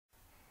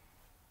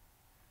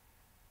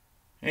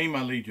Hey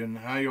my Legion,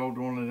 how y'all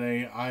doing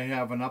today? I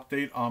have an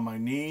update on my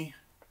knee.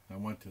 I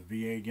went to the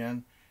VA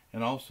again,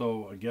 and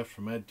also a gift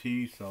from Ed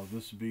T. So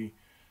this will be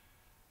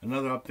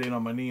another update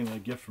on my knee and a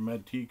gift from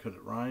Ed T because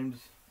it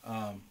rhymes.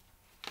 I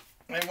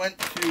went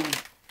to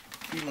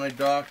see my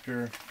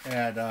doctor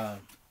at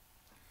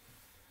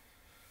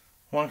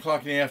 1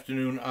 o'clock in the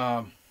afternoon,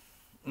 and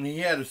he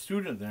had a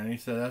student there, and he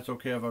said, "That's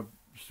okay if a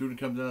student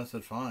comes in." I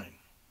said, "Fine."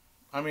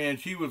 I mean, and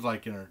she was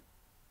like in her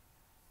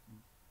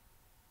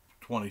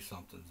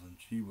 20-somethings, and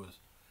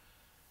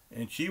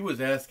she was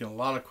asking a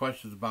lot of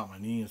questions about my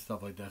knee and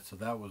stuff like that. So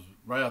that was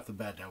right off the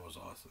bat, that was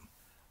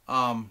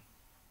awesome.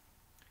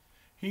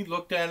 He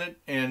looked at it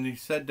and he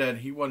said that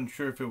he wasn't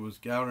sure if it was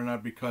gout or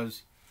not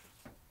because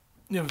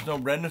there was no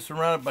redness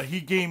around it. But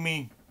he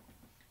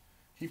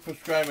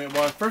prescribed me.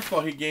 Well, first of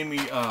all, he gave me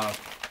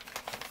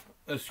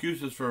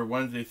excuses for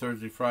Wednesday,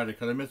 Thursday, Friday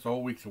because I missed a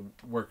whole week's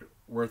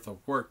worth of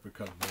work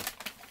because of this.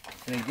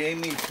 And he gave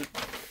me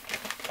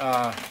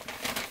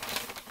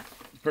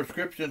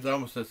prescriptions. I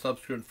almost said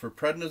subscription for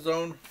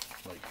prednisone,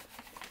 like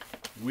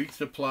week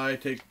supply. I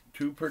take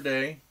 2 per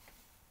day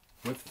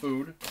with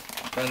food.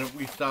 Then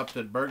we stopped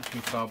at Burger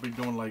King, so I'll be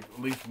doing like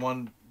at least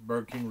 1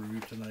 Burger King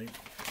review tonight.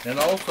 And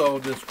also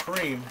this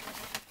cream.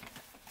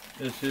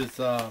 This is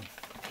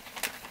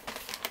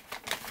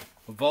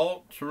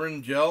Vault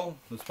Syringe Gel.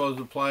 It's supposed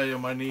to apply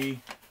on my knee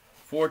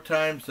 4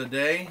 times a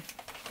day,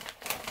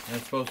 and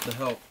it's supposed to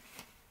help.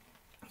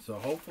 So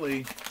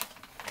hopefully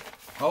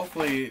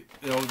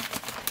it'll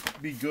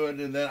be good.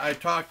 And then I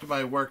talked to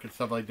my work and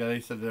stuff like that. They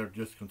said they're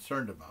just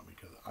concerned about me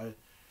because I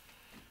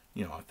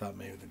thought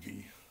maybe they'd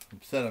be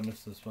upset I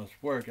missed this much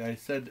work. And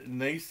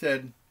they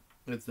said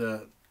if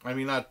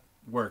not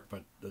work,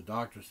 but the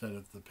doctor said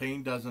if the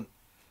pain doesn't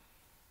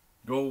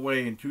go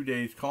away in 2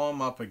 days, call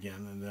them up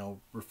again and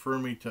they'll refer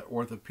me to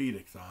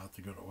orthopedics. I'll have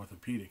to go to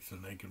orthopedics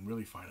and they can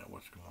really find out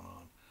what's going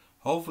on.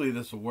 Hopefully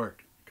this will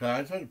work.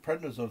 Because I said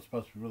prednisone is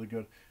supposed to be really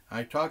good.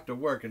 I talked to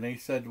work and they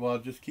said, well,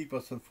 just keep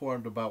us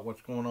informed about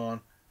what's going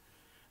on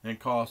and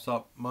call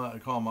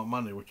them up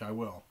Monday, which I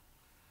will.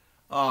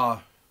 Boy,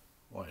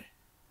 it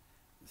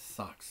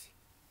sucks.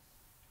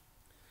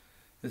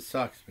 It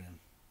sucks,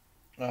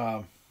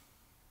 man.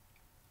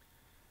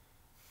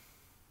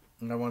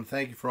 And I want to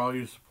thank you for all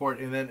your support.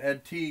 And then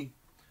Ed T,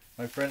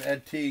 my friend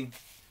Ed T,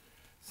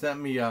 sent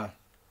me a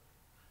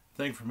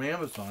thing from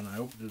Amazon. I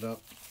opened it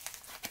up.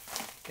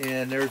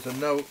 And there's a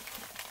note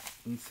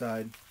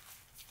inside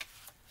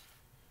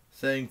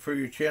saying, "For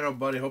your channel,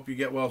 buddy, hope you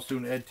get well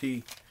soon, Ed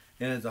T."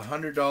 And it's a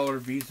 $100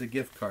 Visa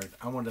gift card.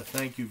 I want to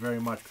thank you very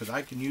much because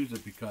I can use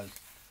it because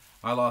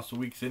I lost a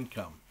week's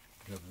income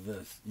because of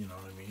this. You know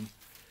what I mean?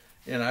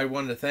 And I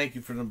wanted to thank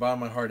you from the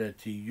bottom of my heart, Ed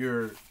T.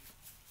 You're a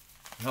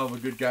hell of a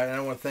good guy. And I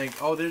want to thank,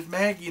 there's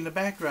Maggie in the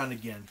background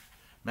again.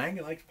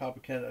 Maggie likes Papa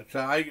Canada. So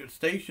I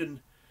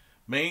stationed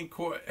main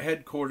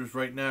headquarters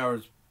right now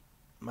is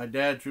my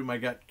dad's room. I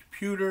got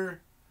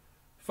computer,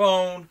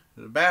 phone,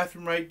 the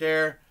bathroom right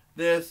there,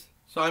 this.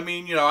 So, I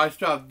mean, I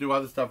still have to do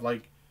other stuff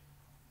like,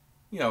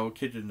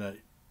 kitchen to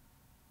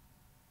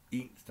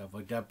eat and stuff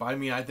like that. But, I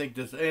mean, I think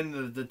this,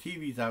 and the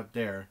TV's out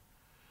there.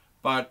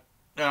 But,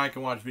 and I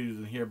can watch videos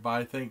in here, but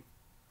I think,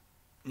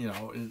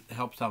 it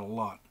helps out a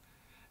lot.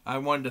 I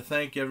wanted to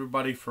thank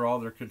everybody for all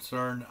their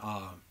concern.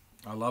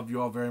 I love you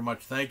all very much.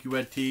 Thank you,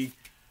 Ed T,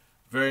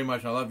 very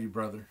much. I love you,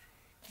 brother.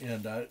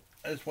 And I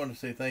just wanted to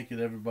say thank you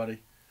to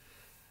everybody.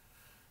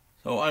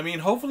 So, I mean,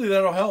 hopefully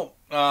that'll help.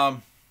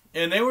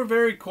 And they were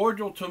very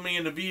cordial to me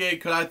in the VA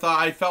because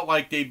I felt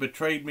like they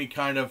betrayed me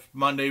kind of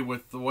Monday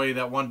with the way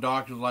that one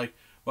doctor was like,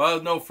 well,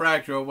 there's no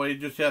fracture. Well, you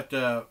just have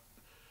to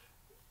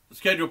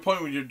schedule an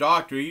appointment with your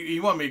doctor. He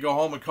wanted me to go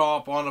home and call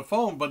up on the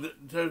phone, but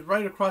they're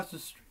right across the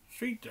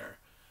street there.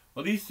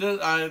 Well, he said,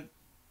 I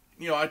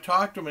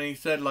talked to him and he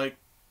said, like,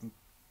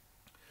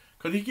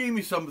 because he gave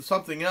me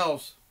something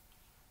else.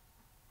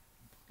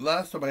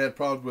 Last time I had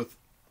problems with,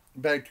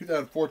 back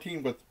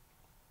 2014 with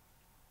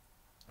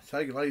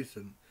cellulitis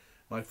in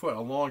my foot,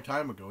 a long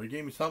time ago. He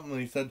gave me something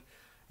and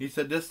he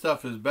said this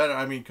stuff is better.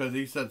 I mean, because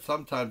he said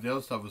sometimes the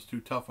other stuff is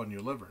too tough on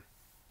your liver.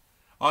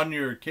 On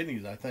your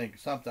kidneys, I think.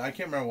 Something. I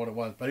can't remember what it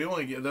was, but there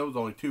was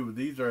only 2.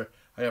 These I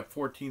have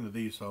 14 of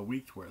these, so a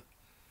week's worth.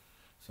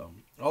 So,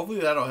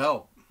 hopefully that'll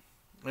help.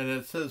 And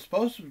it says,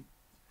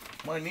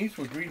 my niece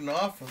was reading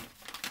off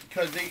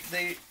because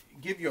they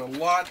give you a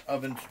lot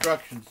of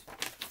instructions.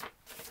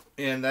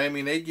 And, I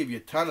mean, they give you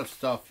a ton of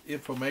stuff,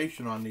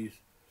 information on these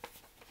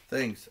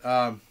things.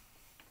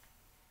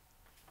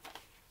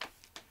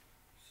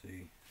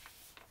 See.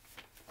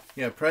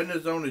 Yeah,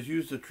 prednisone is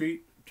used to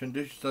treat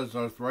conditions such as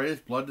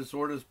arthritis, blood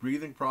disorders,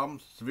 breathing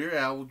problems, severe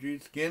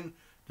allergies, skin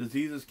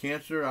diseases,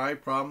 cancer, eye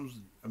problems,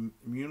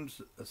 immune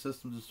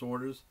system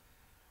disorders.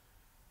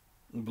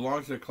 It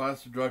belongs to a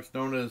class of drugs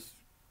known as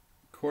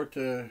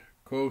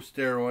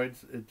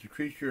corticosteroids. It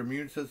decreases your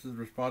immune system's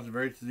response to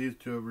various diseases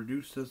to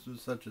reduce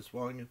symptoms such as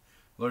swelling and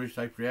allergic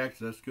type reactions.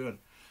 That's good.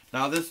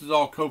 Now, this is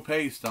all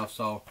co-pay stuff,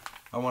 so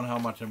I wonder how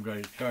much I'm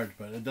going to charge,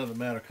 but it doesn't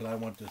matter because I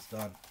want this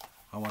done.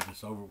 I want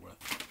this over with.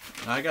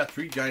 Now, I got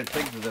 3 giant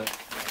things of that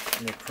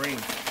cream.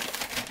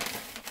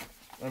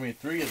 I mean,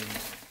 3 of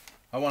these.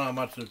 I wonder how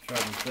much the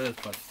charge is,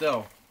 but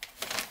still,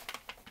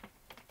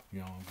 you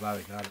know, I'm glad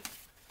I got it.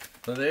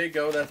 So there you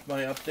go. That's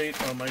my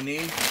update on my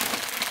knee.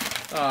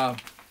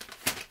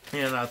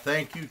 And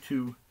thank you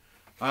to...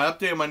 I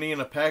updated my knee in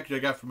a package I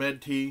got from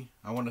Ed T.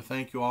 I want to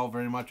thank you all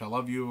very much. I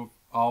love you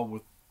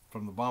all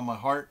from the bottom of my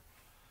heart.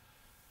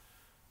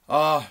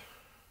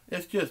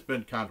 It's just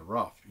been kind of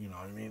rough, you know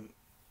what I mean?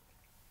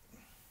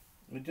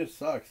 It just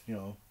sucks, you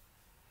know.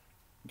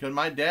 Because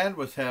my dad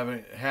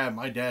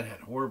had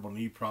horrible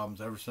knee problems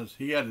ever since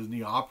he had his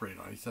knee operated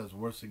on. He says the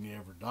worst thing he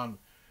ever done.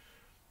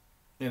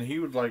 And he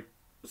was like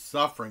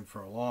suffering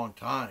for a long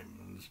time,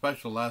 and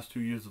especially the last 2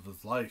 years of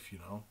his life, you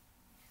know.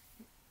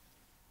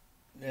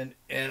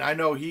 And I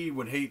know he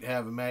would hate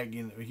having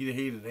Maggie. He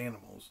hated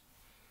animals.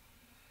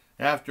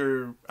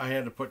 After I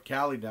had to put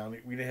Callie down,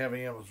 we didn't have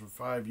animals for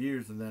 5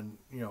 years, and then,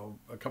 you know,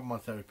 a couple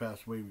months after he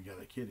passed away, we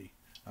got a kitty.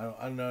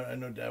 I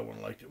know Dad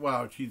wouldn't like it.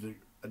 Well, she's an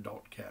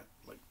adult cat,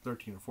 like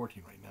 13 or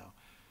 14 right now.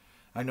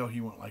 I know he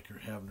wouldn't like her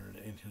having her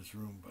in his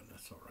room, but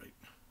that's all right.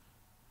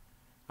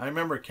 I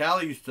remember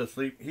Callie used to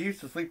sleep. He used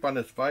to sleep on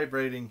this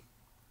vibrating.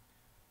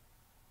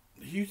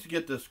 He used to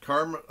get this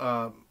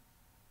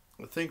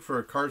thing for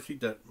a car seat,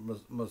 that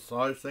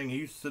massage thing. He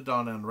used to sit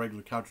down on a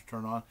regular couch to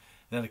turn on,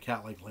 and then the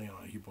cat like laying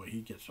on it.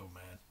 He'd get so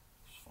mad.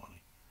 It's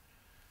funny.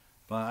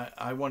 But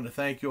I wanted to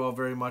thank you all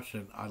very much,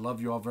 and I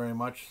love you all very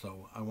much.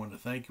 So I want to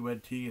thank you,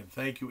 Ed T, and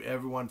thank you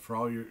everyone for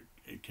all your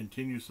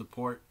continued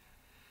support.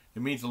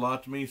 It means a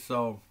lot to me.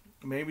 So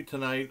maybe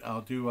tonight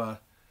I'll do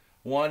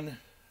one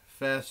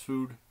fast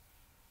food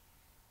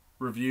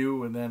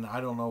review, and then I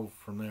don't know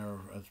from there.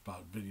 It's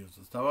about videos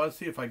and stuff. I'll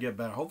see if I get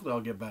better. Hopefully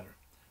I'll get better.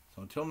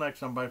 So until next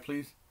time, bye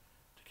please.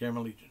 To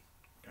Camera Legion.